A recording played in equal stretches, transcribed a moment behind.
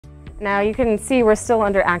Now you can see we're still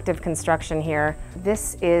under active construction here.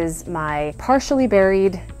 This is my partially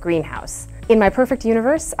buried greenhouse. In my perfect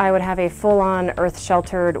universe, I would have a full-on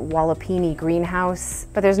earth-sheltered Walipini greenhouse,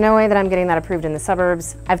 but there's no way that I'm getting that approved in the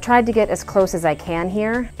suburbs. I've tried to get as close as I can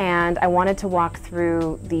here, and I wanted to walk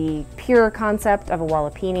through the pure concept of a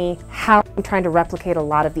Walipini, how I'm trying to replicate a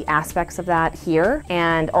lot of the aspects of that here,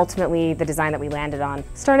 and ultimately the design that we landed on.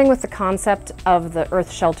 Starting with the concept of the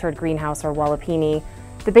earth-sheltered greenhouse or Walipini,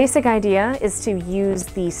 the basic idea is to use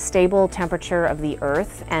the stable temperature of the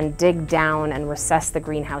earth and dig down and recess the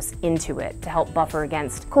greenhouse into it to help buffer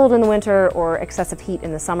against cold in the winter or excessive heat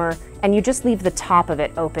in the summer. And you just leave the top of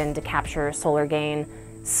it open to capture solar gain,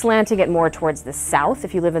 slanting it more towards the south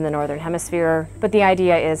if you live in the northern hemisphere. But the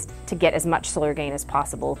idea is to get as much solar gain as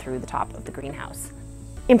possible through the top of the greenhouse.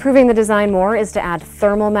 Improving the design more is to add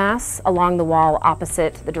thermal mass along the wall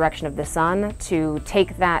opposite the direction of the sun to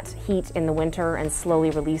take that heat in the winter and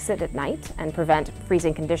slowly release it at night and prevent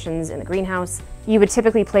freezing conditions in the greenhouse. You would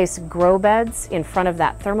typically place grow beds in front of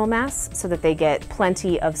that thermal mass so that they get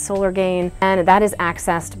plenty of solar gain, and that is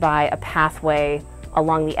accessed by a pathway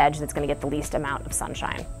along the edge that's going to get the least amount of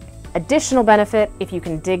sunshine. Additional benefit, if you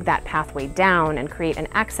can dig that pathway down and create an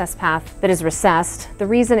access path that is recessed, the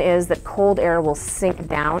reason is that cold air will sink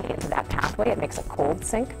down into that pathway. It makes a cold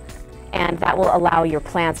sink, and that will allow your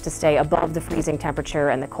plants to stay above the freezing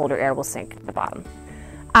temperature and the colder air will sink to the bottom.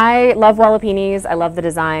 I love Walipinis. I love the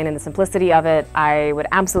design and the simplicity of it. I would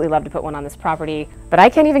absolutely love to put one on this property, but I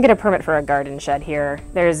can't even get a permit for a garden shed here.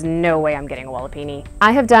 There's no way I'm getting a Walipini.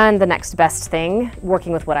 I have done the next best thing,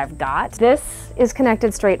 working with what I've got. This is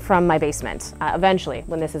connected straight from my basement, eventually,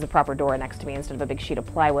 when this is a proper door next to me instead of a big sheet of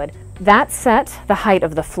plywood. That set the height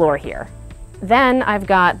of the floor here. Then I've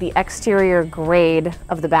got the exterior grade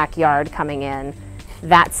of the backyard coming in.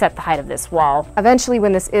 That set the height of this wall. Eventually,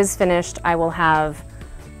 when this is finished, I will have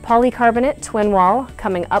polycarbonate twin wall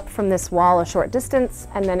coming up from this wall a short distance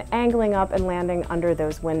and then angling up and landing under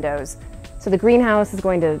those windows. So the greenhouse is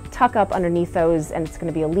going to tuck up underneath those, and it's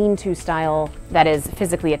going to be a lean-to style that is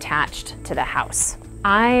physically attached to the house.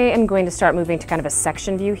 I am going to start moving to kind of a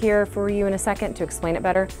section view here for you in a second to explain it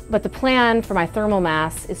better. But the plan for my thermal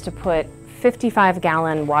mass is to put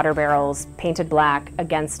 55-gallon water barrels painted black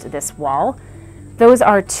against this wall. Those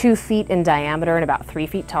are 2 feet in diameter and about 3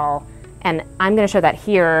 feet tall. And I'm going to show that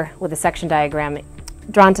here with a section diagram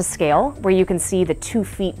drawn to scale, where you can see the 2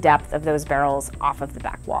 feet depth of those barrels off of the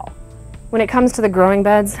back wall. When it comes to the growing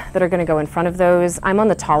beds that are going to go in front of those, I'm on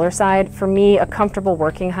the taller side. For me, a comfortable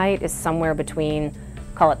working height is somewhere between,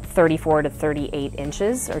 call it 34 to 38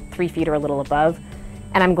 inches, or 3 feet or a little above.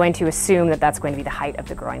 And I'm going to assume that that's going to be the height of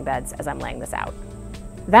the growing beds as I'm laying this out.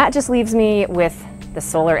 That just leaves me with the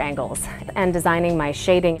solar angles and designing my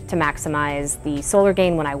shading to maximize the solar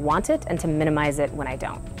gain when I want it and to minimize it when I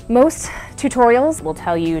don't. Most tutorials will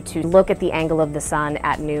tell you to look at the angle of the sun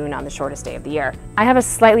at noon on the shortest day of the year. I have a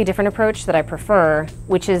slightly different approach that I prefer,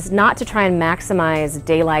 which is not to try and maximize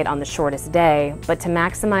daylight on the shortest day, but to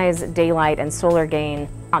maximize daylight and solar gain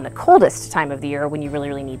on the coldest time of the year when you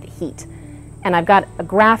really need the heat. And I've got a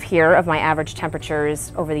graph here of my average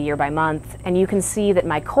temperatures over the year by month, and you can see that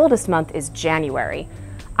my coldest month is January.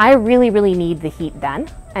 I really need the heat then,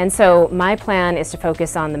 and so my plan is to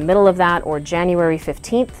focus on the middle of that, or January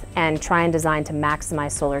 15th, and try and design to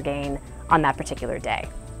maximize solar gain on that particular day.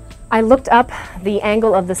 I looked up the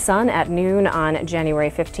angle of the sun at noon on January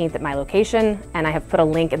 15th at my location, and I have put a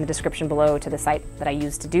link in the description below to the site that I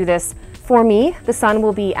used to do this. For me, the sun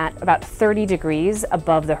will be at about 30 degrees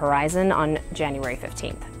above the horizon on January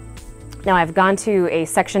 15th. Now I've gone to a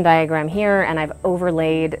section diagram here and I've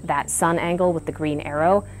overlaid that sun angle with the green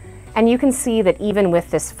arrow, and you can see that even with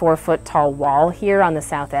this 4-foot tall wall here on the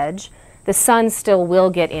south edge, the sun still will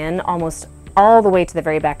get in almost all the way to the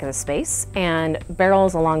very back of the space, and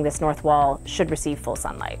barrels along this north wall should receive full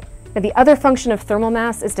sunlight. Now, the other function of thermal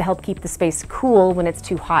mass is to help keep the space cool when it's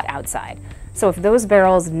too hot outside. So if those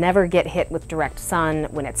barrels never get hit with direct sun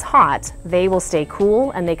when it's hot, they will stay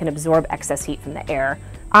cool and they can absorb excess heat from the air.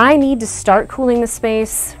 I need to start cooling the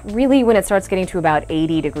space really when it starts getting to about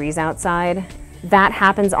 80 degrees outside. That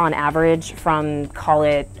happens on average from, call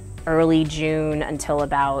it, early June until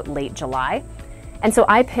about late July. And so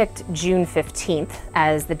I picked June 15th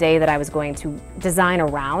as the day that I was going to design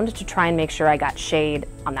around to try and make sure I got shade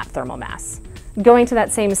on that thermal mass. Going to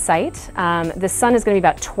that same site, the sun is going to be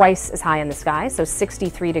about twice as high in the sky, so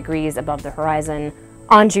 63 degrees above the horizon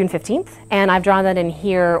on June 15th. And I've drawn that in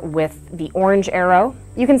here with the orange arrow.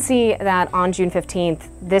 You can see that on June 15th,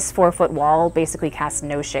 this 4-foot wall basically casts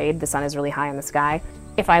no shade. The sun is really high in the sky.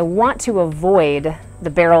 If I want to avoid the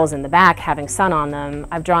barrels in the back having sun on them,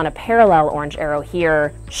 I've drawn a parallel orange arrow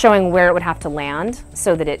here showing where it would have to land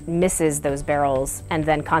so that it misses those barrels, and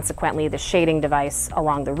then consequently the shading device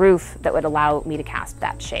along the roof that would allow me to cast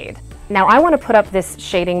that shade. Now I want to put up this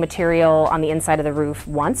shading material on the inside of the roof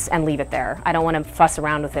once and leave it there. I don't want to fuss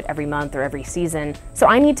around with it every month or every season. So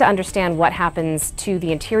I need to understand what happens to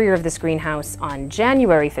the interior of this greenhouse on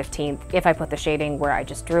January 15th if I put the shading where I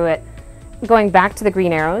just drew it. Going back to the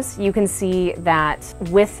green arrows, you can see that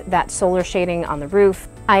with that solar shading on the roof,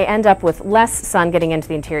 I end up with less sun getting into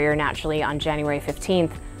the interior naturally on January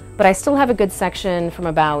 15th, but I still have a good section from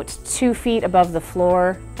about 2 feet above the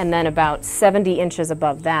floor and then about 70 inches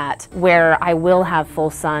above that where I will have full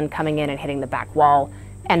sun coming in and hitting the back wall,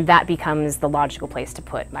 and that becomes the logical place to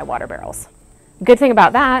put my water barrels. Good thing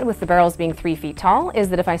about that, with the barrels being 3 feet tall, is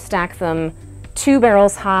that if I stack them 2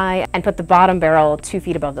 barrels high and put the bottom barrel 2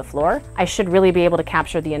 feet above the floor, I should really be able to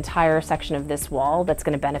capture the entire section of this wall that's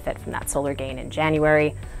going to benefit from that solar gain in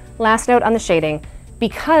January. Last note on the shading,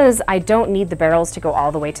 because I don't need the barrels to go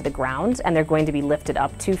all the way to the ground and they're going to be lifted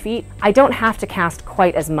up 2 feet, I don't have to cast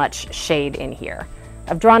quite as much shade in here.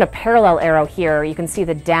 I've drawn a parallel arrow here. You can see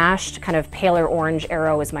the dashed kind of paler orange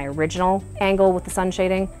arrow is my original angle with the sun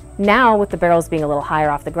shading. Now, with the barrels being a little higher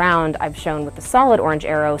off the ground, I've shown with the solid orange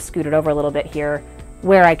arrow scooted over a little bit here,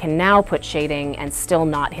 where I can now put shading and still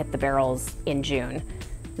not hit the barrels in June.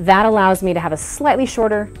 That allows me to have a slightly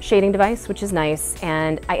shorter shading device, which is nice,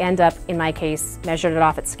 and I end up, in my case, measured it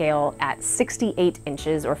off at scale at 68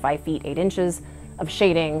 inches or 5 feet 8 inches of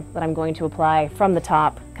shading that I'm going to apply from the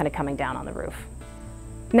top, kind of coming down on the roof.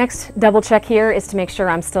 Next double check here is to make sure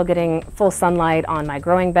I'm still getting full sunlight on my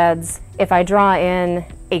growing beds. If I draw in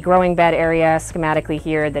a growing bed area schematically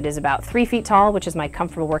here that is about 3 feet tall, which is my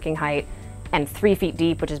comfortable working height, and 3 feet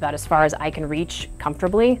deep, which is about as far as I can reach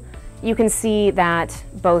comfortably, you can see that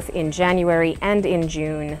both in January and in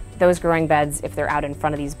June, those growing beds, if they're out in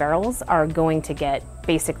front of these barrels, are going to get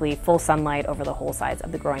basically full sunlight over the whole size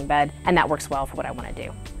of the growing bed, and that works well for what I want to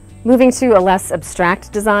do. Moving to a less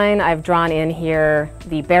abstract design, I've drawn in here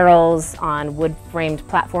the barrels on wood-framed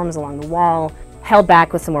platforms along the wall, held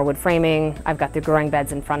back with some more wood framing. I've got the growing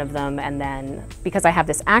beds in front of them, and then because I have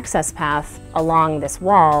this access path along this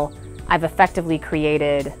wall, I've effectively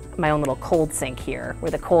created my own little cold sink here,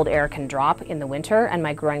 where the cold air can drop in the winter and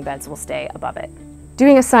my growing beds will stay above it.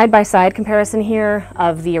 Doing a side-by-side comparison here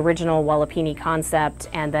of the original Walipini concept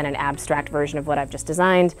and then an abstract version of what I've just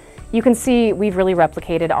designed, you can see we've really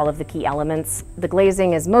replicated all of the key elements. The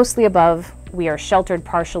glazing is mostly above. We are sheltered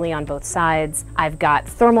partially on both sides. I've got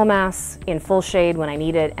thermal mass in full shade when I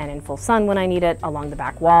need it and in full sun when I need it along the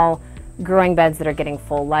back wall, growing beds that are getting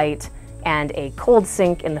full light, and a cold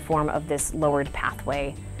sink in the form of this lowered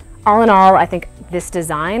pathway. All in all, I think this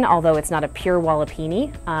design, although it's not a pure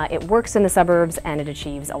Walipini, it works in the suburbs and it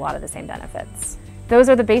achieves a lot of the same benefits. Those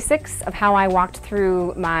are the basics of how I walked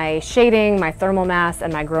through my shading, my thermal mass,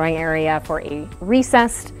 and my growing area for a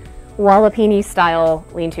recessed Walipini-style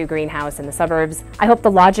lean-to greenhouse in the suburbs. I hope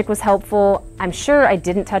the logic was helpful. I'm sure I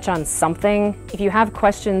didn't touch on something. If you have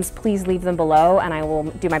questions, please leave them below and I will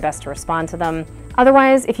do my best to respond to them.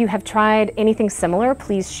 Otherwise, if you have tried anything similar,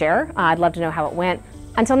 please share. I'd love to know how it went.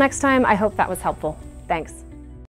 Until next time, I hope that was helpful. Thanks.